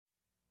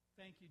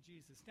Thank you,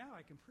 Jesus. Now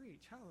I can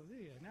preach.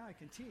 Hallelujah. Now I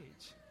can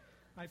teach.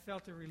 I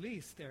felt a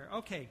release there.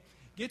 Okay,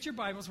 get your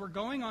Bibles. We're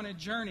going on a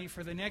journey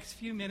for the next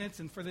few minutes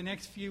and for the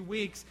next few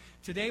weeks.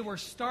 Today we're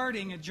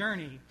starting a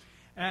journey.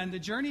 And the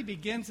journey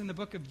begins in the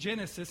book of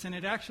Genesis, and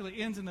it actually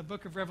ends in the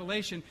book of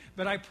Revelation.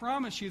 But I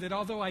promise you that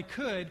although I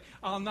could,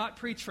 I'll not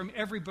preach from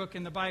every book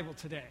in the Bible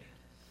today.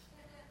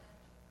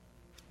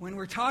 When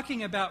we're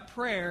talking about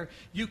prayer,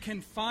 you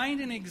can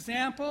find an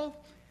example,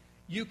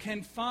 you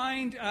can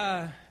find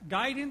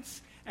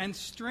guidance and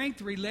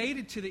strength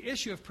related to the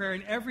issue of prayer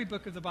in every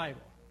book of the Bible.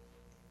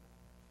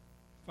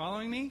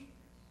 Following me?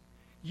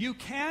 You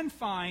can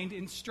find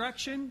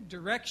instruction,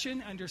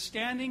 direction,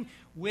 understanding,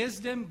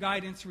 wisdom,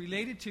 guidance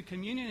related to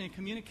communion and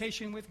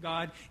communication with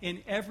God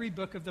in every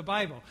book of the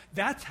Bible.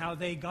 That's how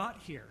they got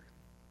here.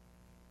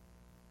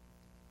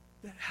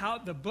 How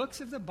the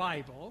books of the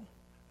Bible,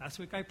 last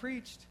week I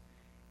preached,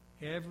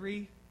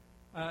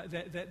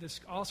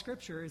 all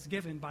Scripture is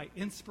given by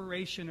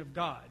inspiration of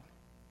God.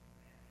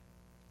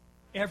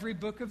 Every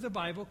book of the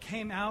Bible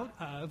came out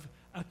of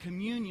a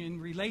communion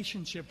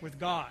relationship with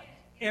God.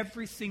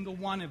 Every single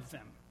one of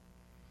them.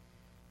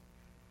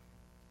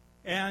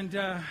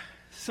 And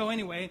so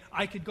anyway,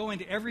 I could go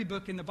into every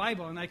book in the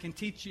Bible and I can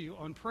teach you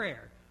on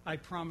prayer. I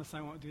promise I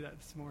won't do that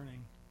this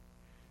morning.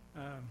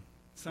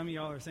 Some of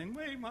y'all are saying,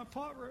 wait, my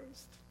pot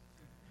roast.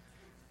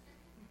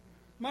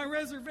 My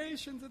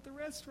reservations at the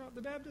restaurant,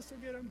 the Baptists will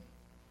get them.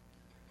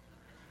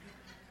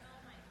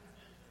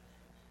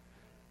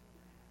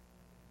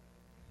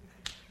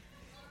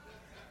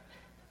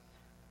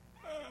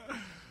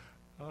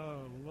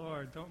 Oh,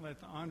 Lord, don't let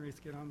the Henris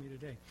get on me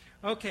today.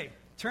 Okay,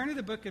 turn to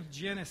the book of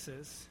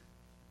Genesis,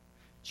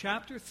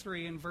 chapter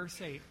 3 and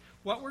verse 8.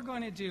 What we're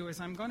going to do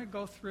is I'm going to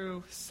go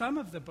through some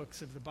of the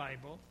books of the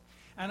Bible,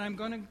 and I'm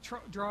going to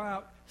draw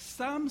out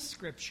some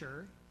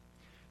Scripture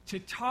to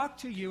talk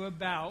to you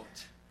about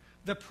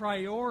the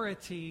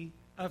priority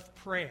of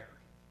prayer.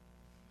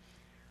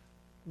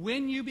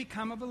 When you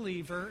become a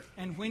believer,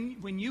 and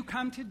when you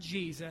come to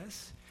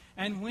Jesus,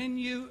 and when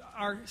you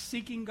are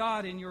seeking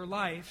God in your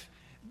life,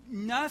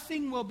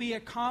 nothing will be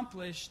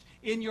accomplished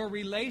in your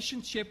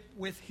relationship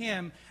with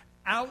Him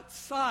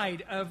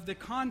outside of the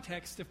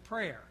context of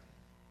prayer.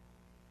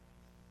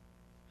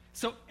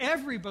 So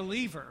every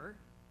believer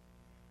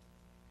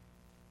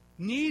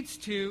needs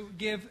to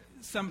give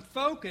some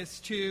focus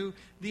to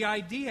the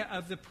idea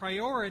of the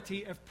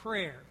priority of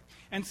prayer.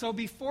 And so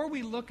before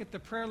we look at the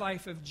prayer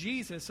life of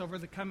Jesus over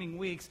the coming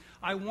weeks,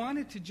 I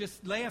wanted to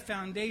just lay a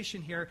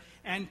foundation here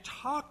and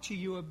talk to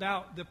you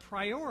about the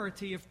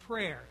priority of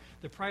prayer.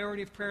 The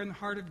priority of prayer in the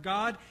heart of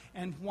God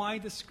and why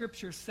the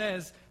Scripture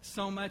says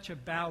so much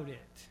about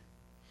it.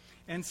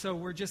 And so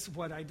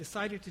what I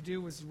decided to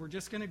do was we're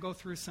just going to go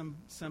through some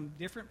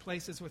different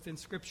places within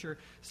Scripture,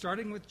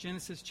 starting with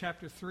Genesis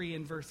chapter 3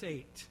 and verse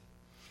 8.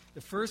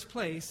 The first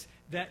place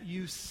that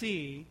you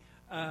see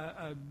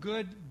a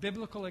good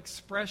biblical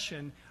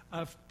expression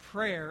of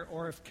prayer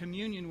or of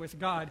communion with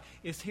God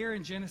is here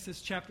in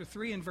Genesis chapter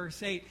 3 and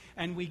verse 8,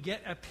 and we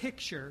get a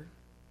picture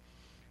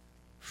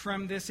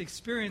from this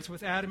experience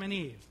with Adam and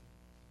Eve.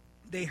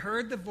 They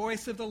heard the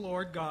voice of the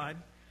Lord God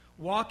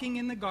walking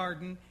in the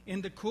garden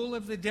in the cool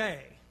of the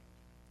day.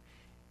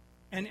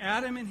 And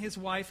Adam and his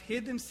wife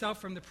hid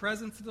themselves from the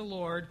presence of the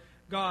Lord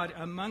God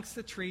amongst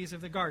the trees of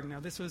the garden.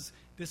 Now this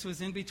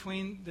was in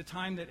between the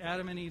time that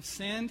Adam and Eve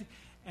sinned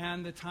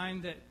and the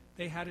time that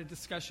they had a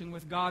discussion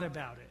with God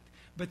about it.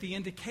 But the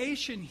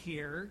indication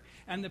here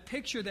and the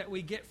picture that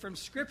we get from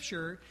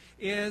Scripture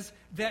is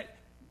that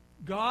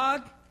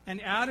God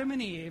and Adam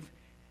and Eve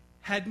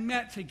had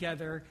met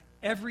together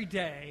every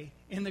day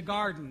in the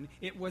garden.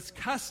 It was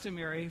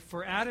customary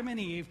for Adam and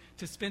Eve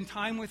to spend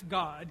time with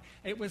God.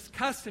 It was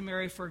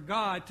customary for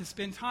God to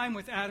spend time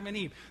with Adam and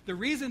Eve. The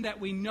reason that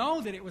we know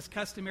that it was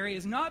customary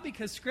is not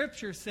because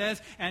Scripture says,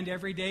 and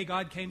every day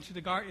God came to the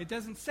garden. It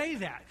doesn't say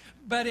that.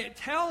 But it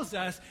tells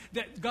us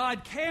that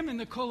God came in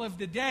the cool of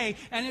the day,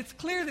 and it's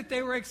clear that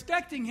they were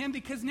expecting Him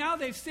because now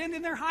they've sinned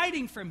and they're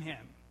hiding from Him.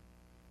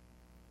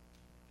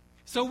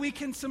 So we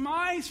can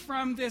surmise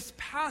from this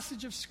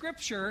passage of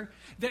Scripture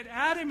that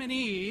Adam and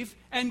Eve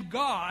and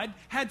God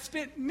had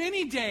spent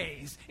many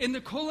days in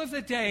the cool of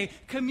the day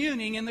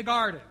communing in the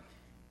garden.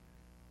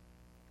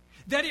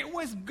 That it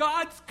was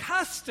God's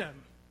custom.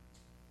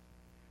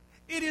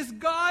 It is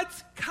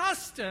God's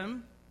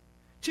custom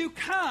to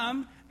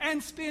come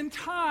and spend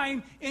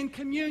time in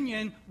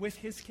communion with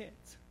His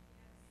kids.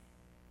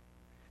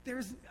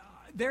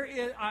 There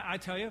is, I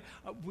tell you,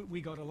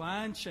 we go to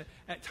lunch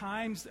at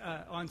times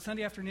on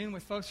Sunday afternoon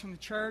with folks from the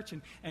church,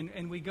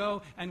 and we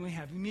go and we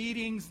have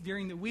meetings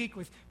during the week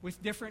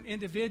with different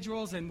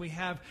individuals, and we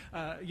have,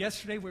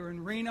 yesterday we were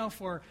in Reno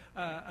for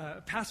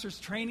a pastor's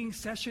training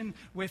session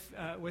with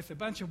a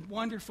bunch of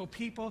wonderful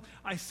people.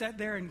 I sat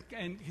there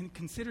and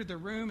considered the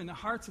room and the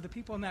hearts of the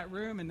people in that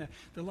room and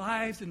the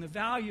lives and the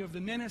value of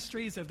the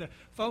ministries of the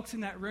folks in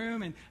that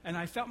room, and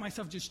I felt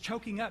myself just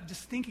choking up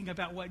just thinking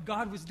about what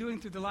God was doing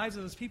through the lives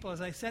of those people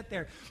as I sat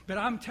there. But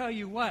I'm telling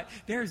you what,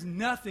 there's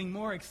nothing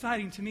more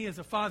exciting to me as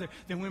a father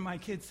than when my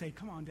kids say,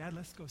 come on, Dad,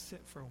 let's go sit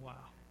for a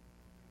while.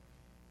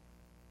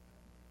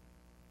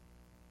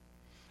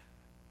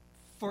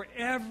 for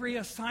every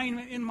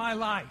assignment in my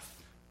life.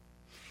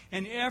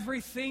 And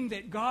everything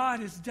that God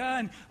has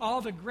done,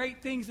 all the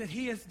great things that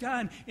He has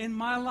done in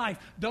my life,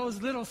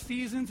 those little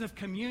seasons of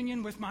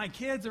communion with my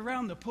kids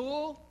around the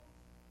pool,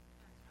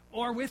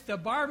 or with the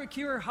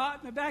barbecue or hot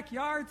in the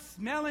backyard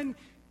smelling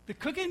the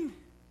cooking.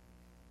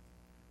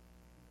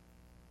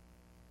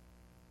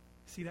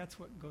 See, that's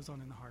what goes on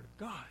in the heart of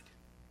God.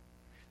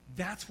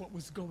 That's what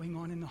was going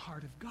on in the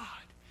heart of God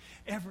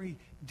every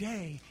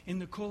day in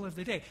the cool of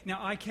the day. Now,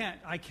 I can't.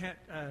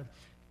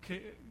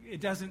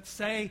 It doesn't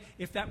say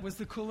if that was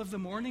the cool of the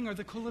morning or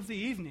the cool of the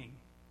evening.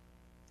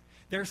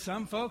 There's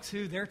some folks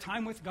who their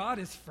time with God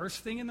is first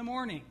thing in the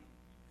morning.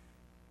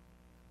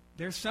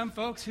 There's some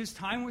folks whose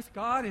time with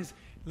God is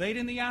late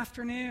in the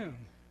afternoon.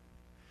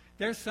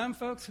 There's some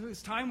folks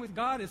whose time with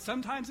God is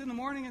sometimes in the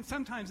morning and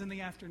sometimes in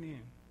the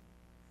afternoon.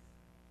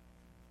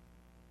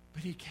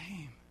 But He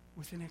came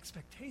with an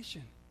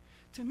expectation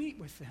to meet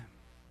with them.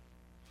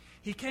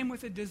 He came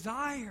with a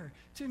desire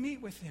to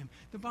meet with them.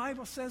 The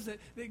Bible says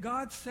that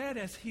God said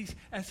as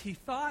he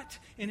thought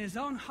in His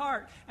own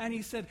heart, and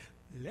He said,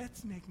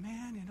 let's make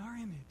man in our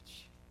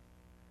image.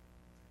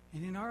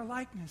 And in our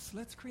likeness,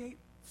 let's create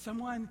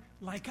someone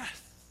like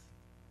us.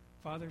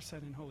 Father, Son,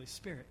 and Holy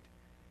Spirit.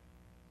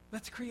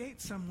 Let's create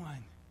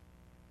someone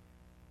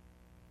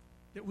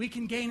that we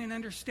can gain an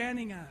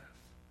understanding of,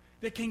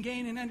 that can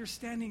gain an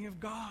understanding of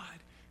God,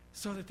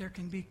 so that there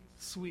can be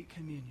sweet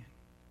communion.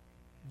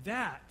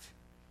 That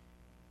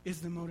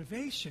is the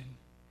motivation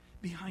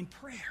behind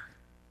prayer.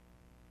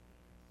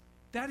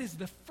 That is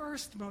the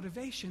first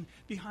motivation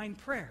behind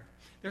prayer.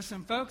 There's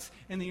some folks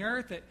in the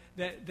earth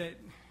that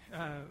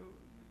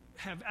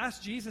have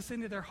asked Jesus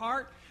into their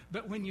heart,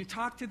 but when you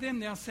talk to them,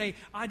 they'll say,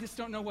 I just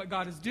don't know what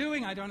God is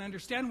doing. I don't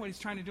understand what He's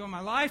trying to do in my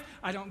life.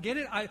 I don't get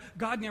it.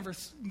 God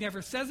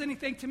never says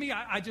anything to me.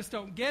 I just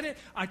don't get it.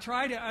 I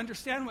try to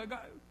understand what God...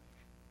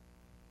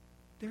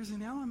 There's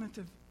an element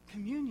of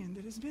communion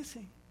that is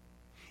missing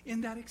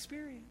in that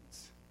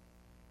experience.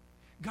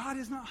 God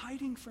is not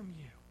hiding from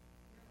you.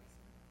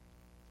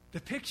 The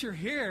picture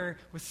here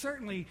was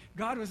certainly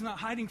God was not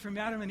hiding from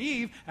Adam and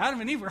Eve.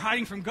 Adam and Eve were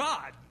hiding from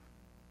God.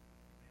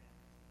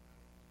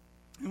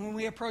 And when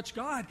we approach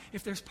God,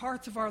 if there's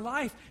parts of our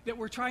life that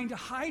we're trying to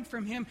hide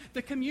from Him,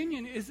 the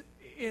communion is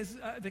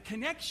the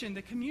connection,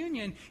 the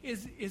communion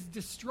is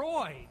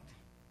destroyed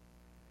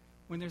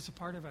when there's a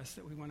part of us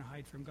that we want to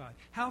hide from God.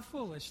 How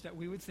foolish that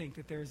we would think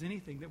that there is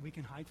anything that we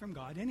can hide from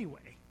God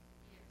anyway.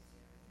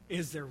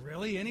 Is there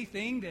really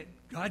anything that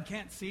God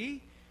can't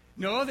see?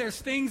 No,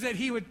 there's things that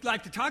He would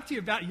like to talk to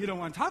you about you don't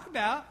want to talk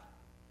about.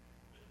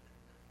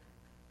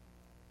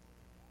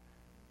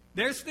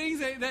 There's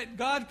things that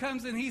God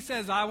comes and He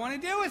says, I want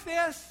to deal with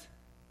this.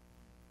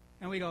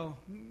 And we go,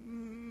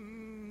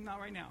 not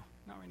right now,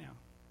 not right now.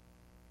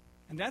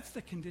 And that's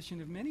the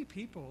condition of many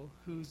people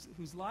whose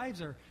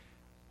lives are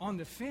on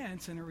the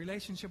fence in a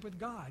relationship with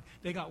God.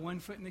 They got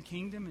one foot in the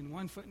kingdom and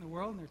one foot in the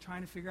world, and they're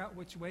trying to figure out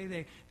which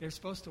way they're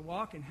supposed to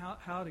walk and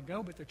how to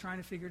go, but they're trying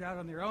to figure it out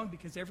on their own,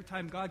 because every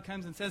time God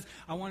comes and says,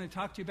 I want to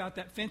talk to you about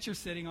that fence you're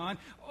sitting on,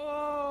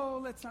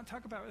 let's not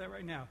talk about that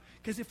right now.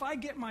 Because if I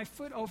get my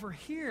foot over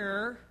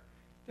here,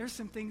 there's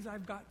some things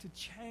I've got to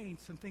change,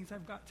 some things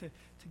I've got to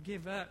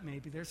give up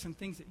maybe. There's some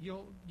things that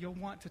you'll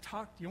want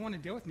to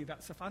deal with me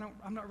about, stuff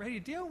I'm not ready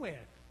to deal with.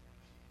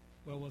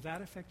 Well, will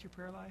that affect your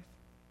prayer life?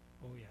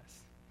 Oh, yes.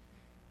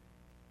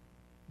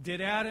 Did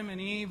Adam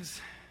and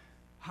Eve's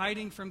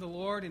hiding from the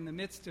Lord in the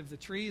midst of the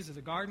trees of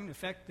the garden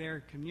affect their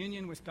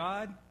communion with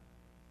God?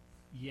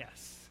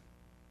 Yes.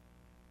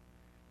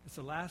 It's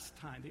the last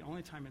time, the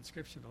only time in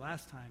Scripture, the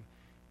last time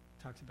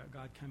it talks about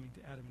God coming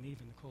to Adam and Eve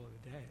in the cool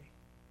of the day.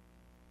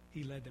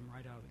 He led them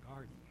right out of the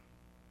garden.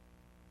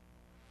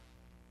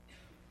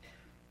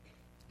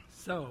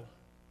 So,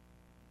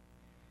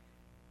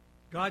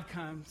 God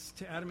comes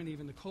to Adam and Eve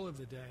in the cool of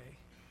the day,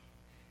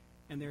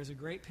 and there's a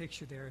great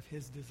picture there of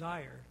His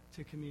desire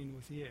to commune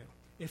with you.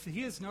 If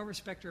He is no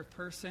respecter of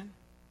person,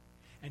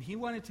 and He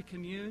wanted to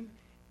commune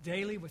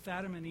daily with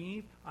Adam and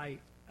Eve, I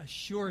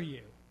assure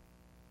you,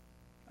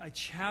 I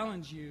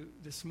challenge you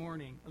this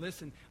morning.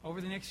 Listen,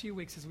 over the next few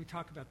weeks as we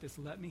talk about this,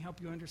 let me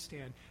help you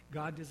understand.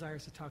 God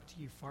desires to talk to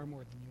you far more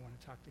than you want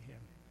to talk to Him.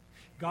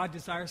 God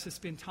desires to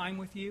spend time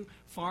with you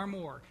far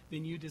more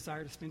than you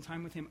desire to spend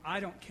time with Him.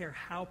 I don't care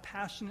how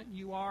passionate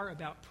you are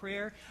about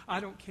prayer. I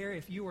don't care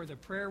if you are the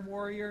prayer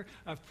warrior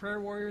of prayer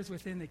warriors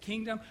within the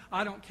kingdom.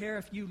 I don't care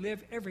if you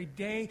live every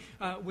day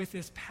with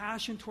this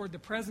passion toward the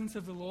presence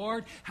of the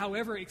Lord.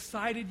 However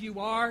excited you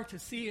are to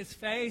see His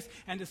face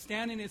and to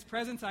stand in His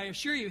presence, I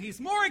assure you, He's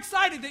more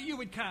excited that you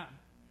would come.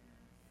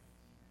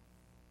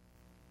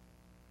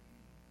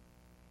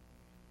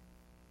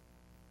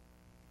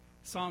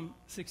 Psalm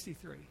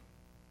 63.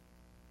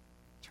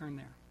 Turn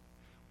there.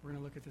 We're going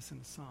to look at this in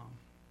the Psalm.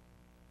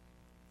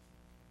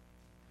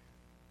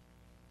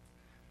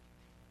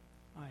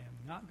 I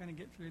am not going to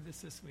get through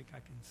this week. I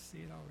can see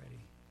it already.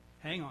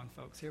 Hang on,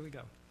 folks. Here we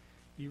go.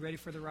 You ready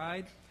for the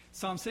ride?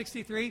 Psalm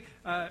 63,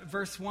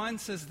 verse 1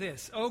 says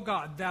this, O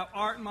God, Thou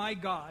art my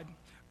God.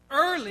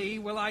 early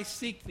will I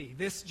seek thee.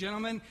 This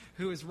gentleman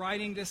who is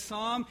writing this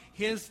psalm,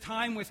 his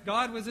time with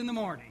God was in the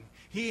morning.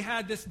 He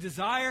had this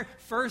desire,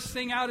 first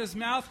thing out his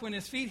mouth when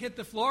his feet hit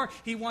the floor,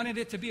 he wanted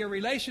it to be a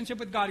relationship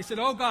with God. He said,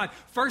 oh God,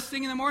 first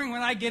thing in the morning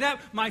when I get up,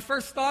 my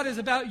first thought is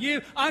about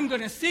you. I'm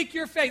going to seek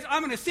your face.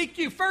 I'm going to seek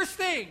you first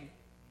thing.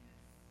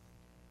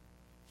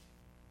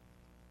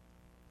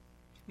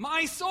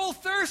 My soul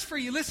thirsts for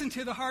you. Listen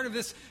to the heart of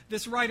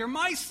this writer.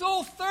 My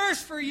soul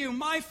thirsts for you.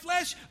 My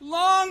flesh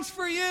longs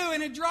for you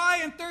in a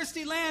dry and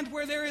thirsty land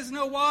where there is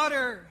no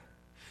water,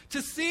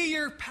 to see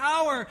your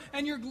power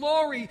and your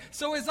glory,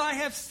 so as I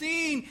have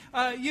seen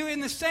you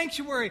in the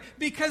sanctuary,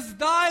 because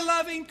thy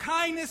loving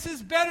kindness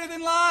is better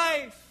than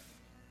life.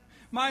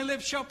 My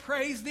lips shall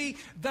praise thee,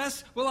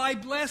 thus will I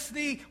bless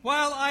thee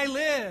while I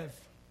live.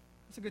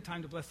 It's a good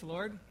time to bless the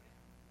Lord.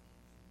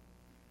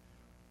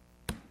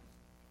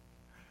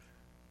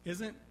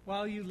 Isn't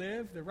while you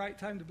live the right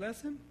time to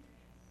bless him?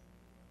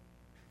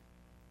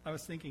 I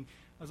was thinking,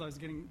 as I was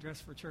getting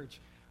dressed for church,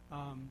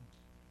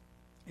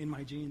 in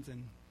my jeans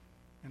and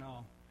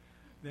all,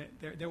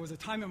 that there was a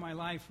time in my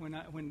life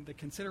when the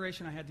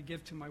consideration I had to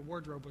give to my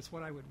wardrobe was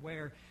what I would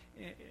wear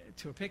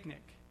to a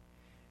picnic.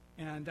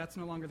 And that's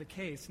no longer the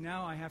case.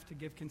 Now I have to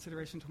give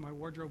consideration to my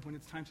wardrobe when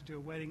it's time to do a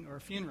wedding or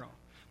a funeral.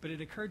 But it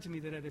occurred to me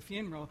that at a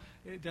funeral,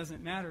 it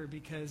doesn't matter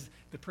because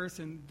the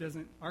person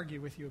doesn't argue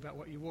with you about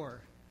what you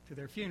wore to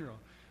their funeral.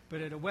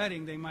 But at a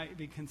wedding, they might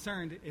be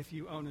concerned if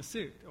you own a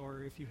suit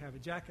or if you have a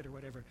jacket or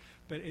whatever.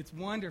 But it's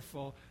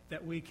wonderful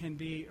that we can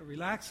be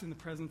relaxed in the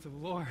presence of the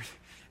Lord.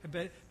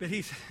 But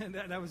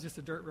that was just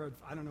a dirt road.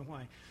 I don't know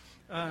why.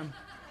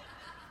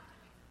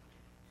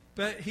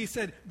 But he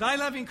said, thy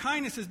loving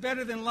kindness is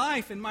better than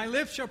life, and my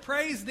lips shall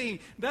praise thee.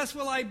 Thus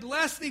will I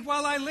bless thee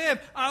while I live.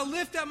 I'll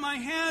lift up my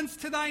hands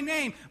to thy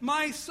name.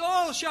 My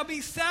soul shall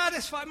be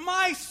satisfied.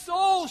 My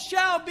soul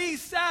shall be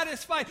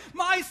satisfied.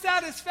 My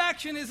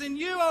satisfaction is in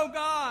you, O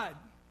God.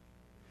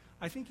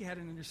 I think he had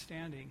an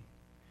understanding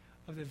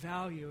of the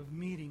value of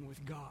meeting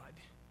with God,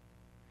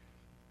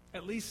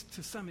 at least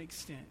to some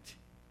extent.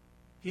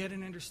 He had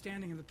an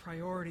understanding of the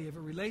priority of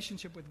a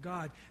relationship with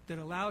God that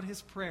allowed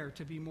his prayer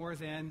to be more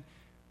than,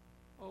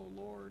 oh,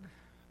 Lord,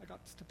 I got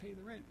to pay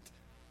the rent.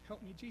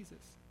 Help me, Jesus.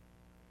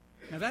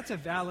 Now, that's a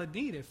valid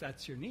need if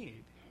that's your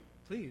need.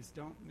 Please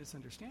don't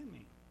misunderstand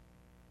me.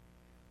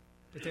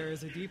 But there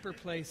is a deeper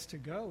place to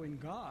go in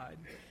God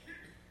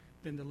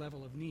than the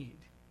level of need.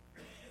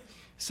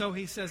 So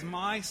he says,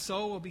 my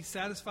soul will be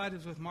satisfied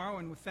as with marrow,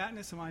 and with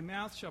fatness, and my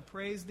mouth shall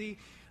praise thee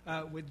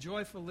with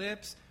joyful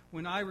lips.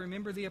 When I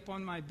remember thee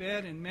upon my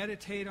bed and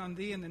meditate on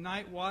thee in the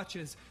night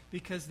watches,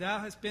 because thou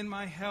hast been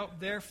my help,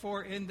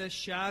 therefore in the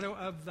shadow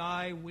of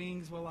thy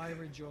wings will I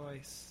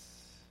rejoice.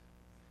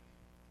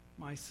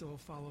 My soul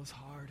follows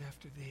hard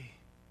after thee.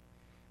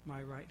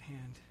 My right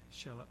hand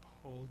shall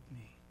uphold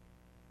me.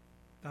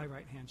 Thy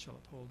right hand shall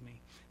uphold me.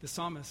 The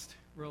psalmist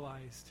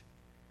realized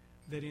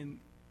that in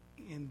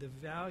the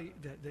value,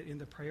 that in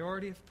the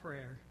priority of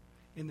prayer,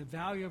 in the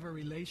value of a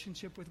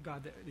relationship with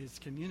God that is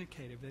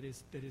communicative, that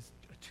is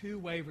a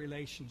two-way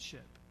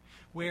relationship,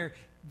 where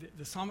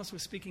the psalmist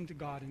was speaking to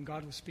God and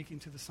God was speaking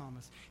to the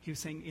psalmist. He was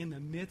saying, in the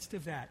midst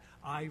of that,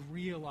 I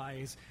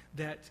realize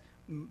that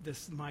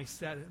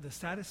the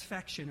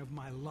satisfaction of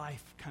my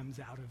life comes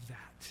out of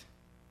that.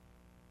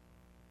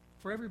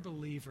 For every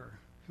believer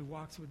who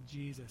walks with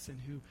Jesus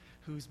and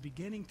who's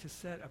beginning to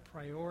set a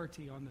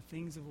priority on the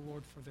things of the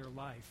Lord for their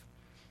life,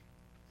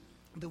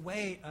 the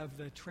way of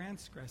the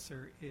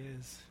transgressor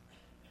is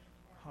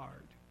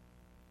hard.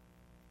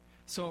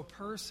 So a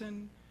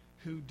person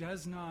who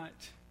does not,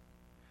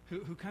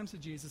 who comes to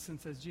Jesus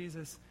and says,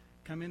 Jesus,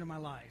 come into my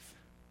life.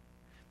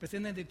 But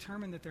then they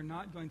determine that they're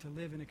not going to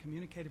live in a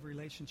communicative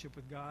relationship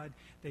with God.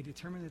 They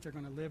determine that they're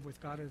going to live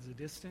with God at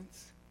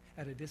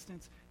a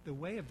distance. The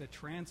way of the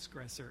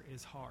transgressor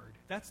is hard.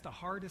 That's the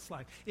hardest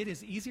life. It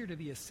is easier to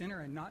be a sinner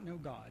and not know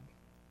God,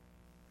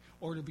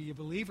 or to be a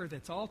believer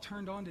that's all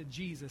turned on to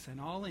Jesus and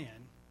all in,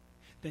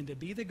 than to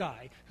be the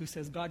guy who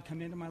says, God,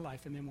 come into my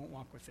life, and then won't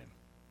walk with him.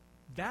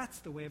 That's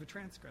the way of a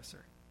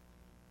transgressor.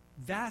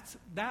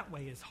 That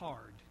way is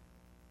hard.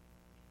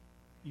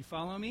 You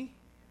follow me?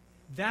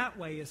 That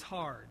way is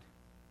hard.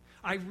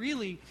 I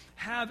really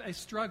have a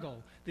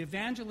struggle. The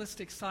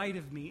evangelistic side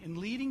of me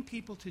in leading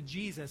people to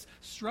Jesus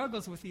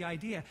struggles with the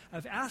idea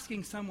of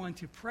asking someone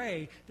to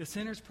pray the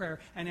sinner's prayer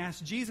and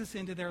ask Jesus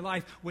into their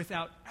life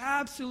without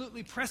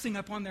absolutely pressing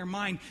upon their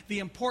mind the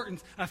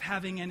importance of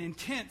having an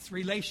intense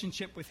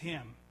relationship with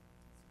him.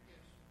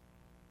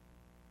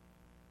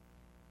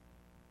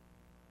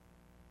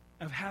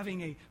 Of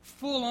having a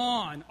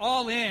full-on,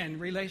 all-in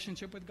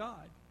relationship with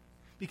God.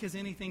 Because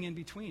anything in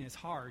between is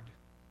hard.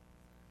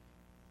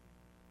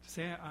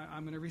 Say,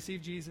 I'm going to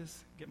receive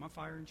Jesus, get my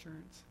fire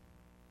insurance,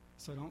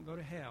 so I don't go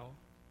to hell,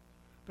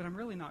 but I'm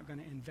really not going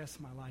to invest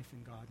my life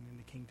in God and in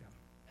the kingdom.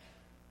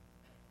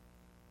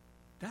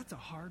 That's a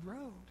hard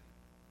road.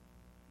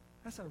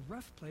 That's a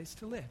rough place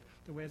to live.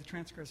 The way of the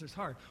transgressor is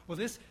hard. Well,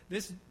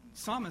 this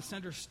psalmist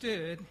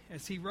understood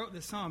as he wrote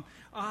this psalm,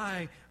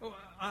 I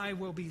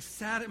will be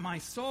my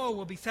soul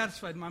will be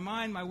satisfied, my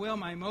mind, my will,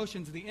 my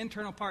emotions, the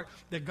internal part,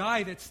 the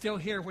guy that's still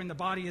here when the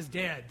body is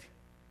dead.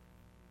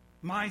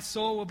 My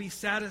soul will be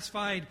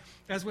satisfied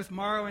as with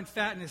marrow and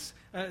fatness,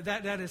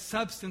 that is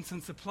substance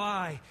and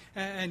supply.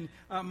 And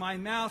my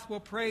mouth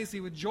will praise thee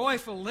with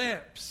joyful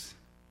lips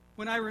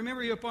when I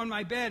remember you upon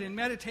my bed and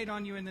meditate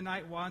on you in the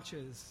night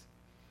watches,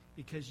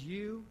 because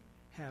you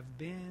have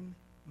been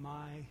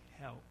my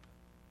help.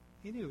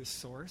 He knew his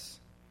source.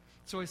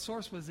 So his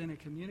source was in a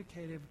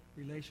communicative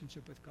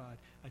relationship with God,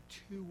 a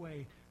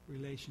two-way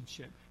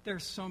relationship. There are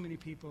so many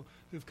people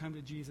who've come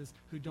to Jesus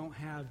who don't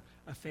have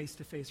a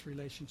face-to-face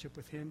relationship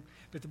with him.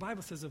 But the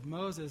Bible says of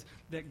Moses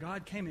that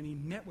God came and he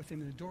met with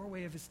him in the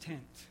doorway of his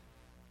tent.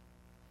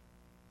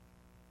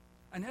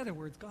 In other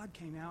words, God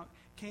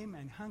came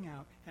and hung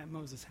out at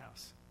Moses'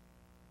 house.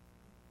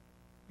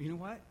 You know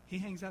what? He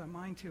hangs out at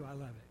mine too. I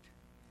love it.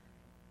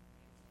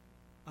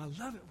 I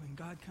love it when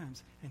God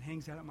comes and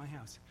hangs out at my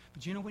house.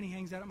 But you know when he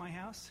hangs out at my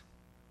house?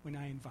 When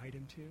I invite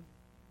him to.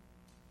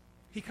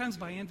 He comes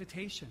by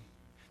invitation.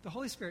 The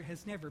Holy Spirit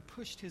has never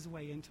pushed his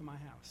way into my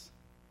house.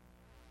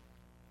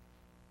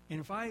 And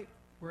if I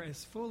were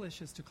as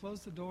foolish as to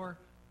close the door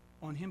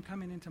on him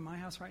coming into my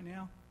house right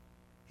now,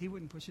 he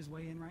wouldn't push his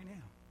way in right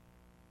now.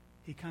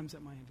 He comes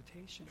at my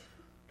invitation.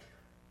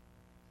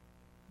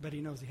 But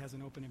he knows he has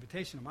an open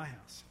invitation to my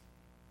house.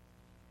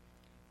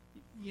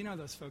 You know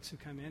those folks who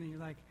come in and you're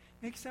like,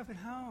 make yourself at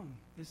home.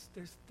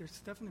 There's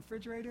stuff in the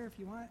refrigerator if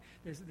you want.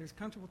 There's a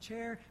comfortable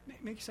chair.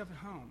 Make yourself at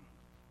home.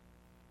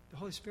 The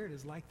Holy Spirit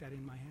is like that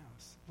in my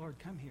house. Lord,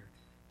 come here.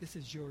 This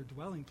is your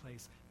dwelling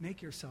place.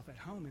 Make yourself at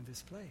home in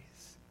this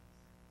place.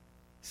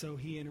 So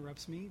he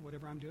interrupts me,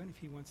 whatever I'm doing. If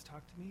he wants to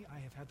talk to me, I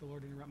have had the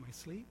Lord interrupt my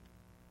sleep.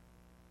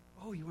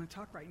 Oh, you want to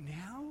talk right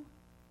now?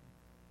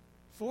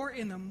 4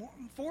 in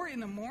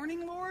the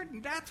morning, Lord?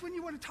 And that's when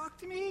you want to talk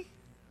to me?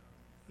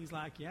 He's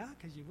like, yeah,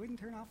 because you wouldn't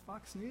turn off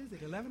Fox News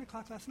at 11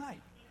 o'clock last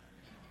night.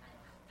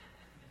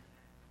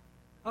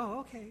 Oh,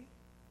 okay.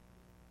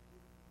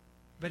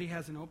 But he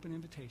has an open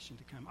invitation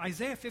to come.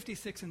 Isaiah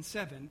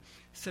 56:7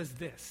 says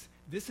this.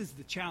 This is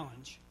the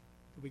challenge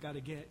that we got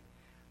to get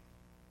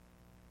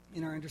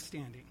in our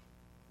understanding.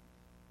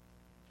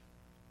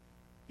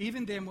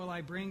 Even then will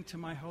I bring to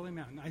my holy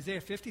mountain.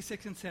 Isaiah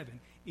 56:7.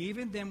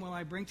 Even then will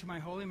I bring to my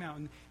holy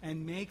mountain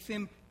and make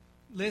them,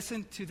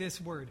 listen to this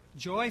word,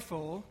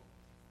 joyful.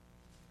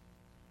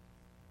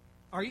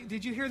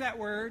 Did you hear that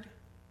word?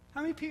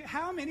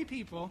 How many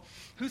people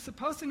who's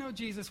supposed to know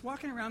Jesus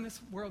walking around this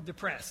world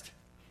depressed?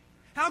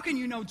 How can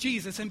you know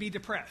Jesus and be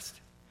depressed?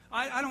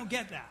 I don't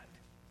get that.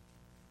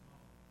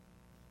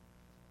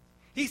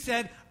 He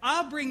said,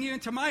 I'll bring you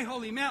into my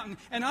holy mountain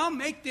and I'll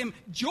make them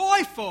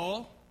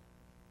joyful.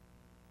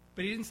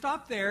 But he didn't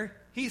stop there.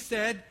 He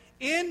said,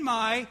 in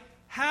my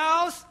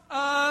house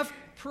of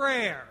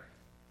prayer.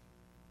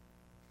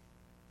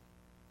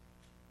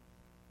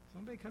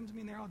 Somebody comes to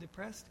me and they're all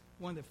depressed.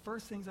 One of the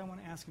first things I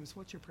want to ask them is,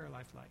 what's your prayer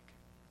life like?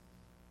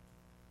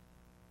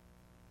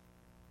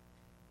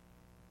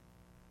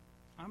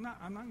 I'm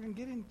not going to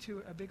get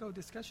into a big old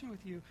discussion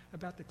with you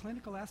about the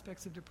clinical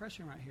aspects of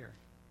depression right here.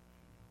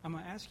 I'm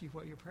going to ask you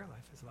what your prayer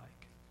life is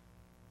like.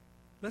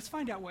 Let's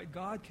find out what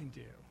God can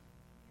do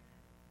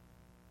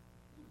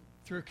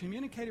through a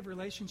communicative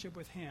relationship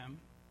with him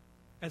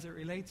as it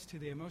relates to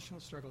the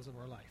emotional struggles of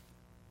our life.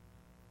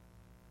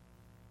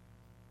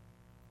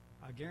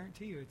 I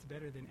guarantee you it's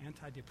better than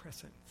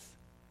antidepressants.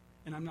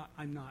 And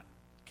I'm not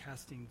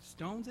casting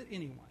stones at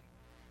anyone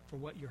for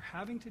what you're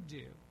having to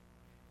do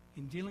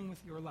in dealing with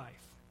your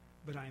life.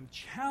 But I'm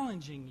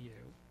challenging you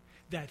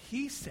that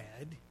he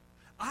said,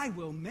 I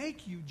will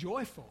make you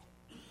joyful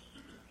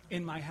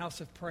in my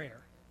house of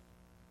prayer.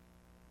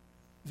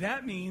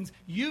 That means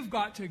you've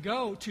got to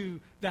go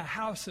to the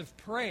house of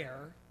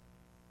prayer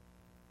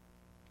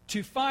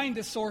to find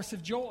a source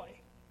of joy.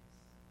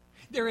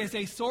 There is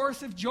a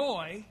source of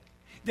joy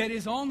that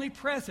is only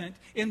present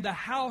in the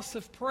house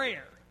of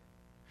prayer.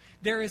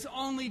 There is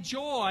only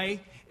joy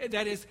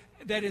that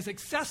is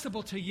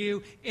accessible to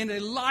you in a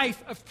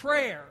life of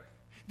prayer.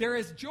 There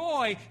is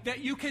joy that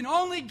you can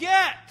only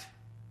get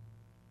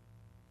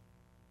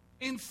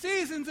in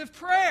seasons of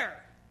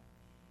prayer.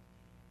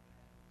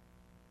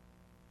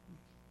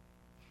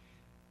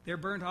 Their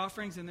burnt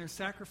offerings and their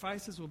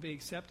sacrifices will be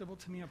acceptable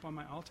to me upon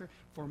my altar,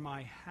 for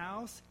my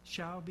house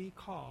shall be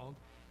called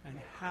a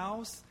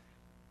house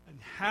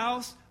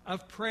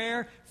of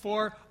prayer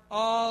for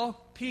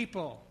all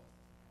people.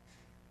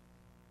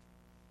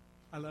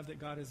 I love that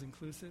God is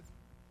inclusive.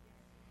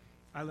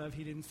 I love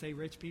he didn't say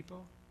rich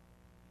people.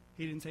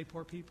 He didn't say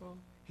poor people.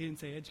 He didn't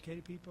say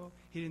educated people.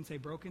 He didn't say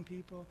broken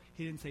people.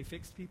 He didn't say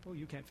fixed people.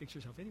 You can't fix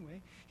yourself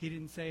anyway. He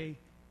didn't say,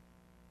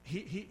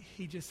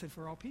 he just said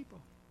for all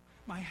people.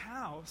 My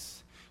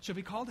house shall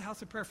be called a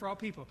house of prayer for all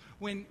people.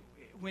 When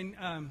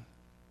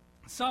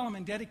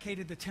Solomon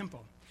dedicated the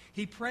temple,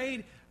 He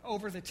prayed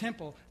over the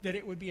temple that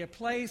it would be a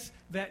place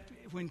that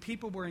when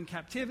people were in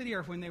captivity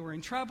or when they were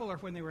in trouble or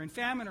when they were in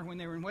famine or when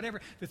they were in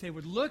whatever, that they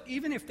would look,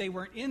 even if they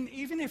weren't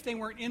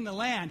in the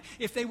land,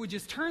 if they would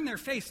just turn their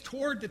face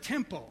toward the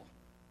temple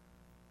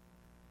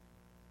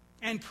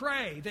and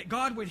pray, that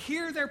God would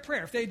hear their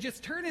prayer. If they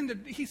just turn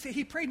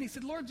he prayed and he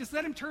said, Lord, just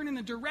let him turn in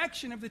the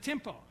direction of the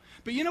temple.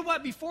 But you know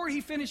what? Before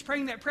he finished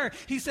praying that prayer,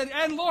 he said,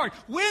 and Lord,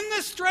 when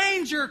the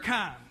stranger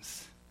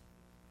comes,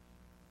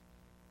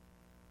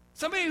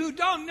 somebody who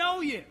don't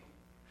know you,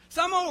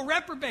 some old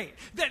reprobate,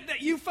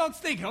 that you folks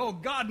think, oh,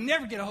 God,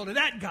 never get a hold of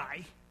that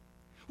guy.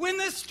 When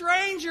the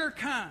stranger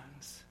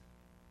comes,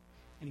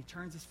 and he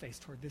turns his face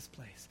toward this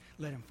place,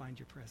 let him find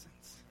your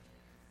presence.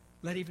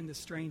 Let even the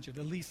stranger,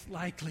 the least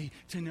likely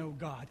to know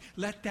God,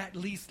 let that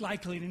least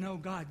likely to know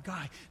God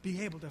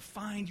be able to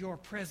find your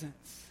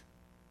presence.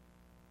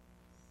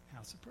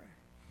 House of prayer.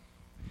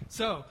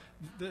 So,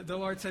 the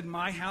Lord said,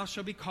 my house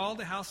shall be called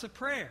a house of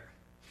prayer.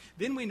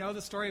 Then we know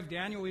the story of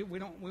Daniel. We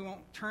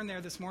won't turn there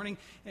this morning.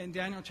 In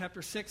Daniel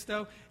chapter 6,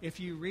 though, if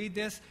you read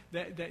this,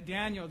 that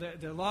Daniel,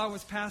 the law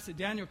was passed that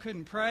Daniel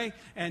couldn't pray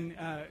and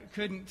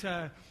couldn't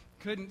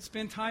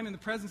spend time in the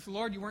presence of the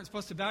Lord. You weren't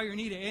supposed to bow your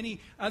knee to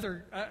any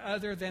other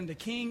than the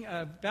king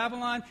of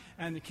Babylon.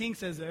 And the king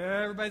says,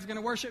 everybody's going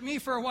to worship me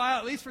for a while,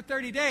 at least for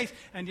 30 days.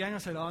 And Daniel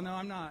said, oh, no,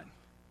 I'm not.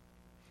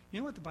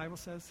 You know what the Bible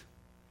says?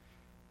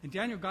 And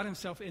Daniel got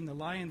himself in the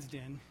lion's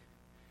den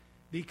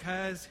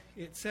because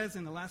it says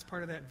in the last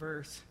part of that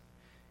verse,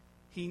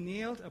 he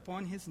kneeled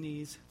upon his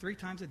knees 3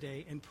 times a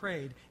day and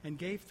prayed and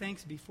gave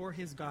thanks before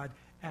his God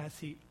as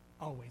he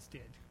always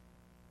did.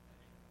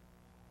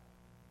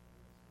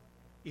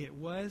 It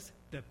was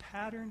the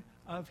pattern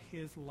of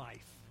his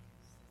life,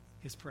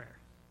 his prayer.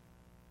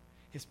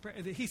 His prayer.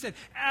 He said,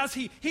 as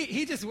he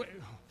just,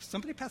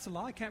 somebody passed a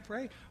law, I can't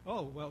pray?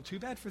 Oh, well, too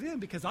bad for them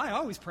because I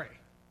always pray.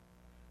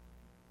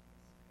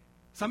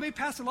 Somebody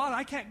passed a law and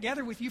I can't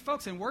gather with you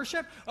folks and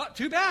worship? Oh,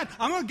 too bad.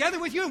 I'm going to gather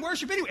with you and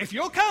worship anyway. If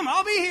you'll come,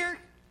 I'll be here.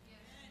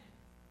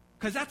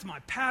 Because that's my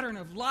pattern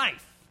of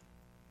life.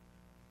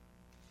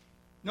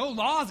 No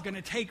law is going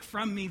to take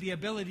from me the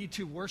ability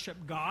to worship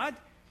God.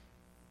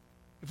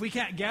 If we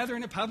can't gather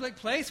in a public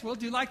place, we'll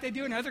do like they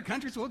do in other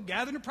countries. We'll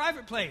gather in a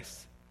private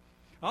place.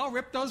 I'll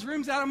rip those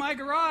rooms out of my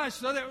garage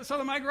so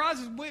that my garage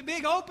is a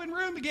big open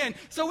room again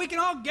so we can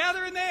all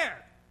gather in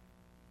there.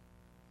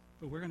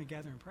 But we're going to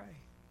gather and pray.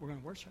 We're going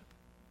to worship.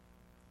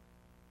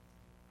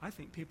 I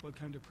think people would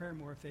come to prayer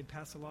more if they'd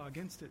pass a law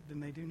against it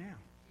than they do now.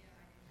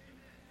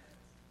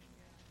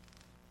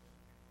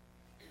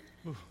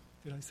 Ooh,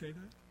 did I say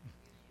that?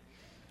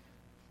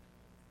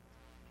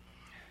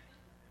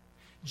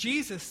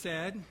 Jesus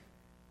said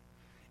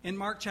in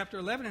Mark chapter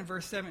 11 and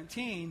verse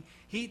 17,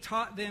 he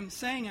taught them,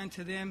 saying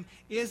unto them,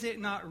 is it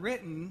not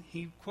written,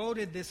 he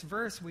quoted this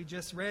verse we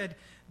just read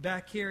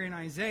back here in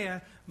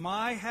Isaiah,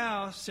 my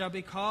house shall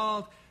be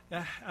called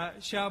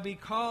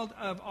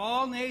of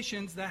all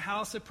nations the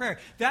house of prayer.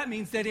 That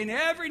means that in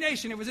every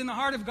nation, it was in the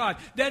heart of God,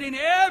 that in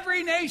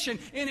every nation,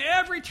 in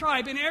every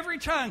tribe, in every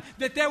tongue,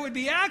 that there would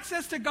be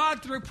access to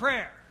God through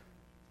prayer.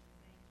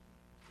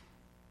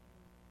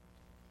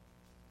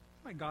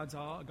 God's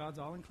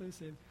all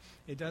inclusive.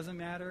 It doesn't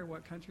matter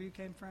what country you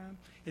came from.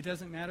 It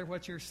doesn't matter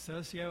what your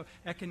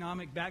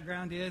socioeconomic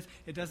background is.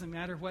 It doesn't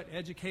matter what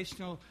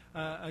educational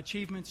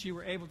achievements you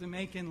were able to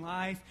make in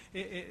life.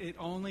 It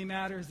only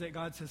matters that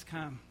God says,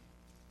 come.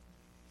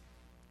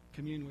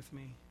 Commune with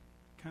me.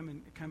 Come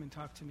and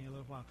talk to me a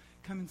little while.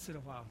 Come and sit a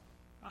while.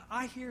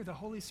 I hear the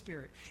Holy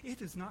Spirit.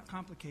 It is not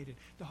complicated.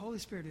 The Holy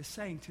Spirit is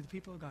saying to the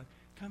people of God,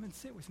 come and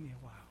sit with me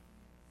a while.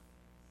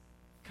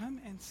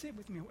 Come and sit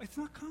with me. It's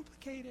not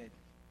complicated.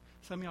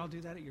 Some of y'all do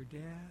that at your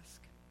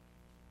desk.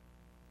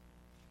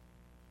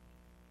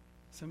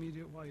 Some of you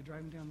do it while you're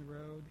driving down the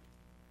road.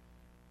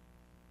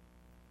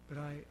 But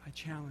I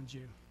challenge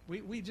you.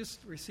 We just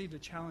received a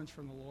challenge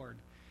from the Lord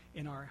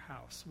in our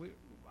house.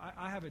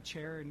 I have a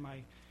chair in my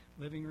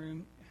living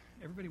room.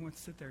 Everybody wants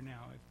to sit there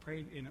now. I've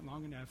prayed in it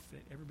long enough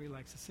that everybody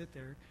likes to sit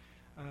there.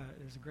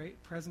 There's a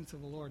great presence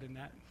of the Lord in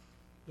that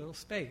little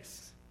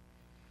space.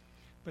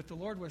 But the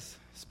Lord was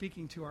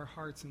speaking to our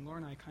hearts, and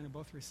Laura and I kind of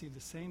both received the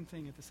same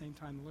thing at the same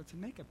time. The Lord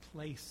said, make a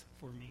place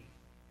for me.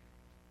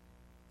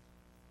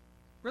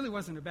 Really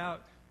wasn't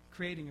about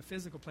creating a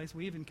physical place.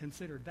 We even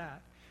considered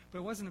that. But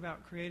it wasn't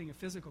about creating a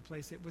physical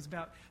place. It was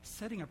about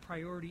setting a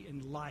priority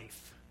in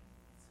life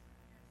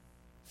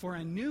for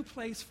a new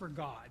place for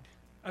God,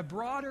 a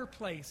broader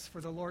place for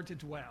the Lord to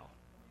dwell.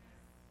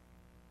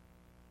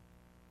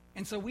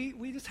 And so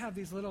we just have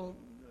these little,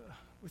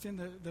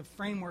 within the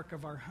framework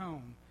of our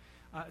home.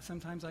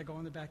 Sometimes I go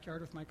in the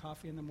backyard with my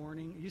coffee in the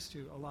morning. I used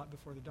to a lot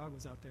before the dog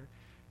was out there.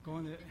 Go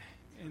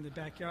in the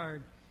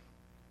backyard,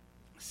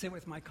 sit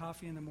with my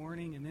coffee in the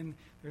morning, and then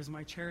there's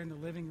my chair in the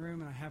living room,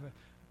 and I have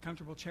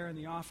comfortable chair in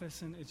the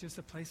office, and it's just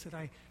a place that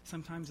I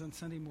sometimes on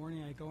Sunday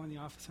morning I go in the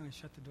office and I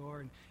shut the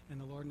door, and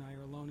the Lord and I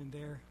are alone in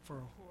there for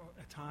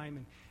a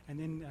time, and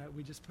then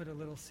we just put a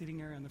little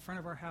seating area in the front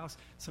of our house.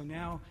 So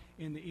now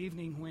in the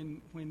evening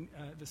when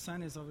the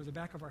sun is over the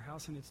back of our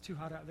house and it's too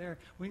hot out there,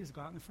 we just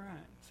go out in the front,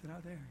 sit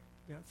out there,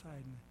 be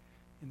outside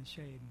in the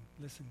shade and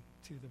listen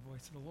to the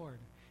voice of the Lord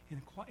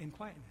in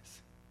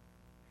quietness.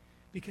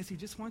 Because he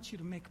just wants you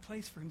to make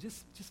place for him.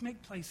 Just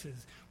make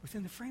places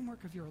within the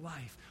framework of your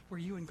life where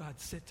you and God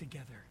sit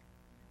together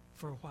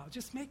for a while.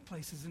 Just make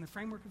places in the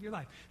framework of your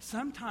life.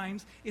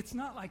 Sometimes it's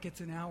not like it's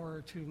an hour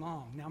or two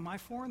long. Now, my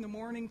 4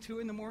 a.m, 2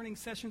 a.m.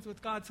 sessions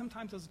with God,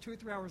 sometimes those are 2 or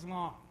 3 hours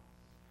long.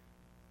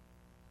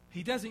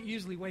 He doesn't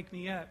usually wake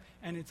me up,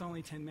 and it's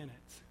only 10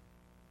 minutes.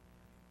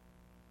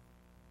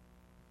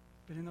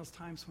 But in those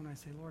times when I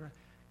say, Lord,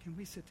 can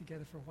we sit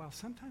together for a while?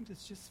 Sometimes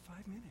it's just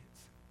 5 minutes.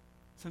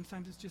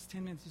 Sometimes it's just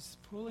 10 minutes,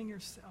 just pulling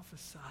yourself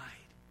aside.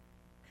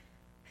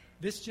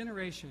 This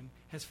generation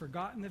has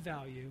forgotten the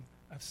value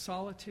of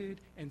solitude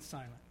and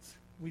silence.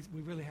 We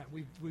really have.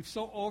 We've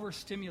so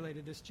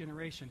overstimulated this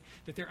generation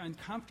that they're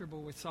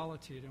uncomfortable with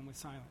solitude and with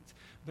silence.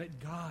 But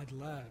God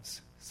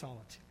loves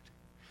solitude.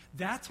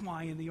 That's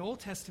why in the Old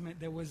Testament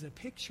there was a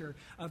picture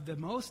of the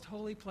most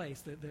holy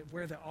place,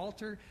 where the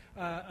altar,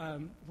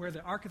 where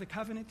the Ark of the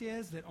Covenant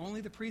is, that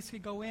only the priests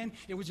could go in.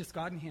 It was just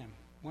God and him,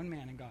 one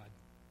man and God.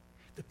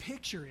 The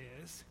picture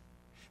is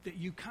that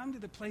you come to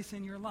the place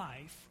in your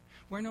life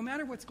where no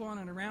matter what's going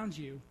on around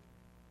you,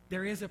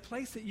 there is a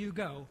place that you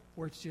go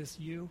where it's just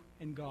you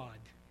and God.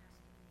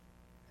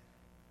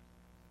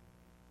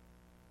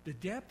 The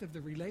depth of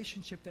the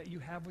relationship that you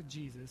have with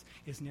Jesus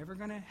is never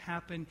going to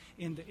happen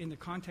in the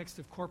context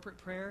of corporate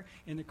prayer,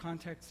 in the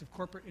context of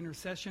corporate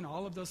intercession.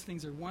 All of those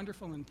things are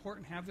wonderful and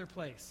important, have their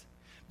place.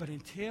 But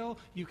until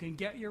you can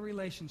get your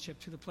relationship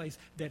to the place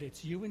that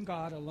it's you and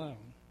God alone,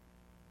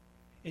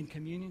 in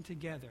communion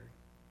together,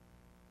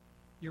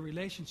 your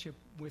relationship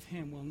with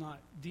him will not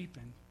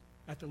deepen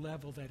at the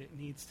level that it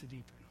needs to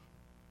deepen.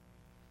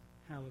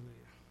 Hallelujah.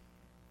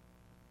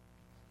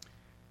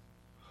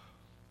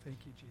 Thank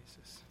you,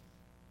 Jesus.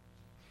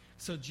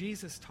 So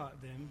Jesus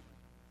taught them,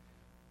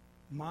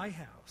 my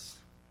house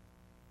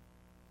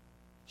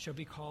shall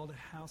be called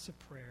a house of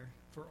prayer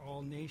for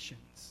all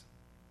nations.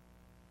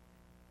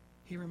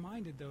 He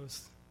reminded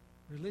those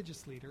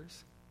religious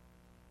leaders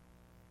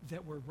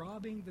that were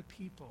robbing the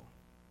people.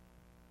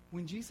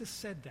 When Jesus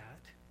said that,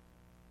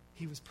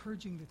 he was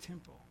purging the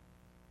temple.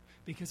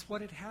 Because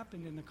what had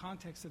happened in the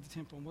context of the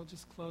temple, and we'll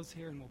just close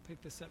here and we'll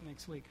pick this up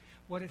next week.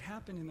 What had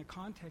happened in the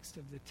context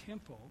of the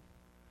temple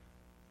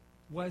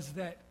was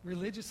that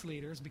religious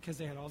leaders, because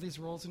they had all these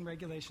rules and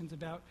regulations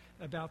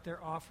about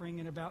their offering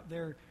and about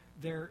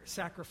their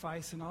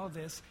sacrifice and all of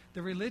this,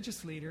 the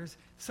religious leaders,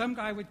 some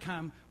guy would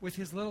come with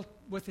his little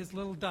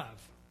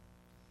dove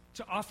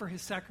to offer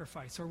his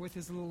sacrifice, or with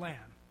his little lamb.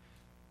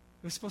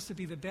 It was supposed to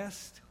be the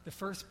best, the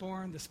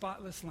firstborn, the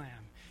spotless lamb.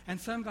 And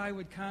some guy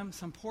would come,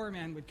 some poor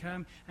man would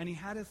come, and he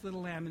had his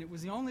little lamb, and it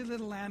was the only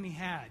little lamb he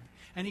had.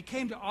 And he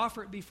came to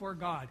offer it before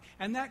God.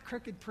 And that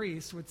crooked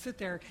priest would sit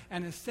there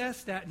and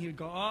assess that, and he would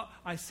go, oh,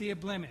 I see a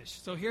blemish.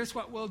 So here's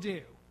what we'll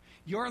do.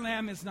 Your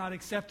lamb is not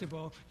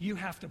acceptable. You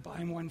have to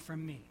buy one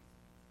from me.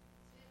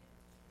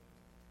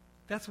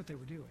 That's what they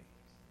were doing.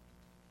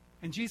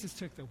 And Jesus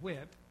took the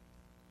whip,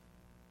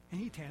 and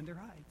he tanned their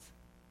hides.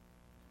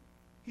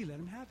 He let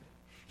them have it.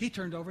 He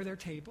turned over their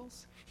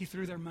tables. He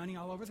threw their money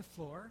all over the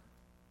floor.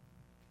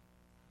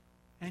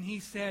 And he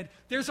said,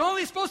 there's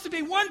only supposed to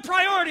be one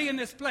priority in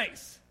this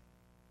place.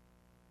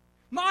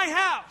 My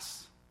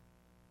house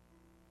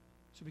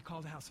should be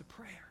called a house of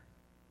prayer.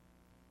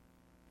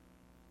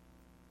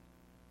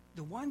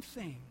 The one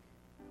thing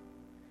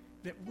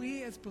that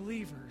we as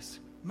believers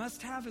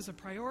must have as a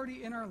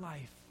priority in our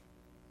life,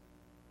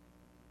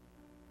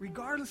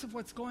 regardless of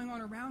what's going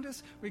on around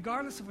us,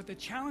 regardless of what the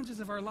challenges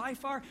of our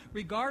life are,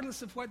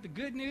 regardless of what the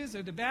good news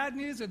or the bad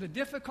news or the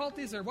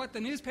difficulties or what the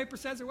newspaper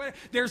says or whatever,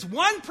 there's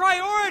one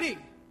priority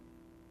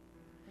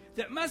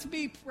that must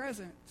be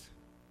present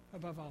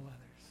above all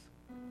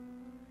others.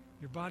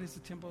 Your body is the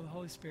temple of the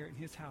Holy Spirit, and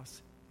his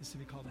house is to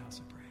be called a house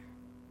of prayer.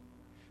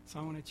 So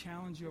I want to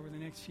challenge you over the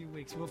next few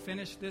weeks. We'll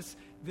finish this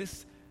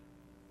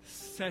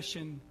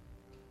session,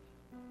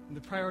 the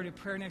priority of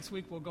prayer next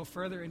week. We'll go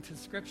further into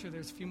Scripture.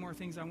 There's a few more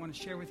things I want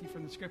to share with you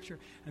from the Scripture.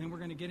 And then we're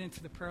going to get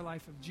into the prayer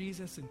life of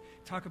Jesus and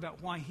talk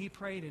about why he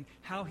prayed and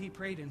how he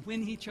prayed and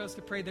when he chose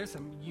to pray. There's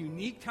some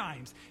unique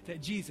times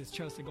that Jesus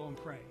chose to go and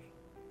pray.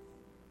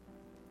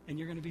 And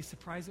you're going to be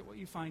surprised at what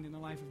you find in the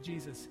life of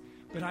Jesus.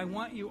 But I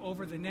want you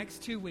over the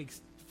next 2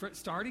 weeks,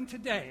 starting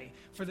today,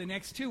 for the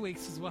next 2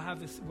 weeks, as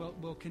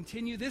we'll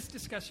continue this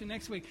discussion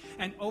next week.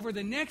 And over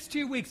the next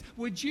 2 weeks,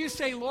 would you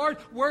say, Lord,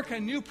 work a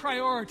new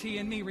priority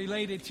in me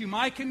related to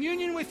my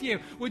communion with you?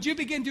 Would you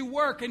begin to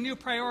work a new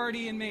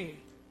priority in me?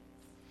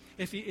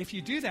 If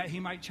you do that,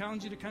 he might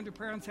challenge you to come to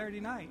prayer on Saturday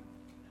night.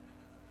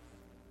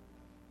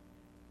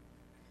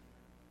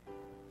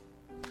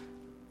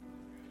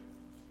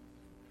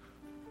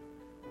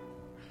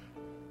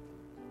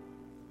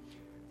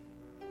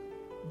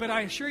 But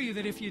I assure you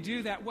that if you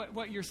do that,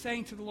 what you're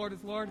saying to the Lord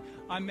is, Lord,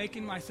 I'm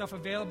making myself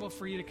available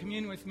for you to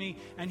commune with me,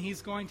 and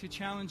he's going to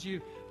challenge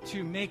you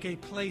to make a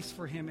place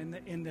for him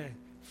in the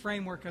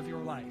framework of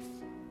your life.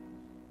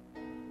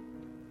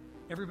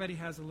 Everybody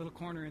has a little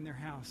corner in their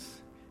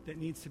house that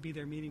needs to be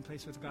their meeting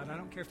place with God. I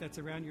don't care if that's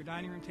around your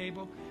dining room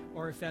table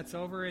or if that's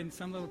over in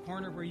some little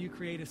corner where you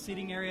create a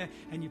seating area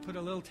and you put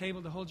a little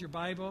table to hold your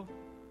Bible.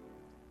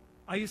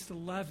 I used to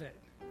love it.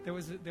 There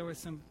was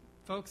some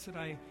folks that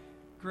I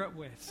grew up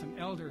with, some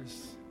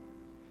elders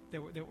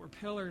that were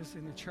pillars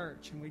in the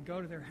church, and we'd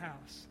go to their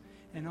house,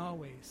 and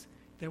always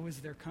there was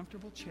their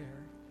comfortable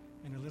chair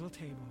and a little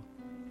table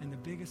and the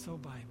biggest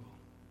old Bible.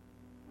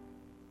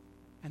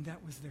 And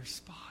that was their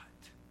spot.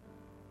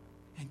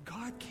 And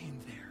God came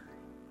there.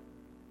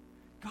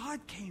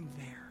 God came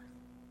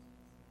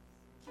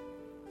there.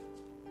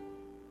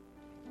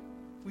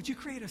 Would you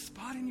create a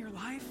spot in your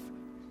life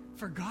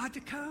for God to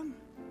come?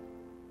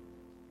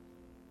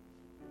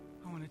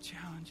 I want to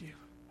challenge you.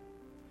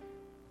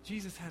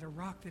 Jesus had a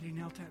rock that he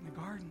knelt at in the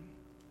garden.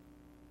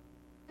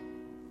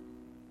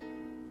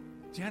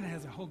 Jana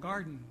has a whole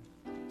garden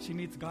she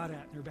meets God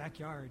at in her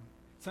backyard.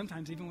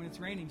 Sometimes even when it's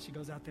raining, she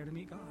goes out there to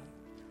meet God.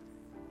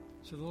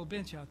 There's a little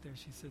bench out there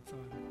she sits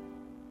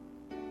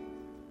on.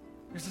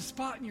 There's a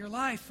spot in your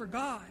life for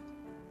God.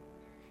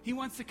 He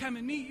wants to come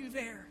and meet you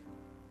there.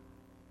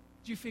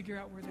 Did you figure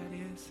out where that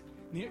is?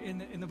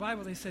 In the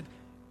Bible, they said,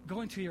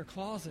 go into your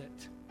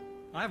closet.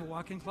 I have a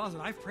walk-in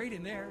closet. I've prayed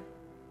in there.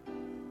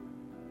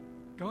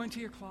 Go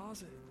into your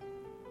closet.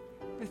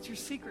 It's your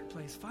secret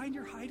place. Find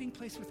your hiding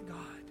place with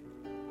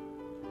God.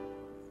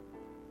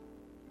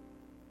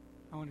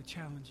 I want to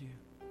challenge you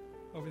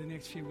over the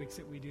next few weeks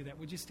that we do that.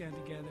 Would you stand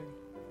together?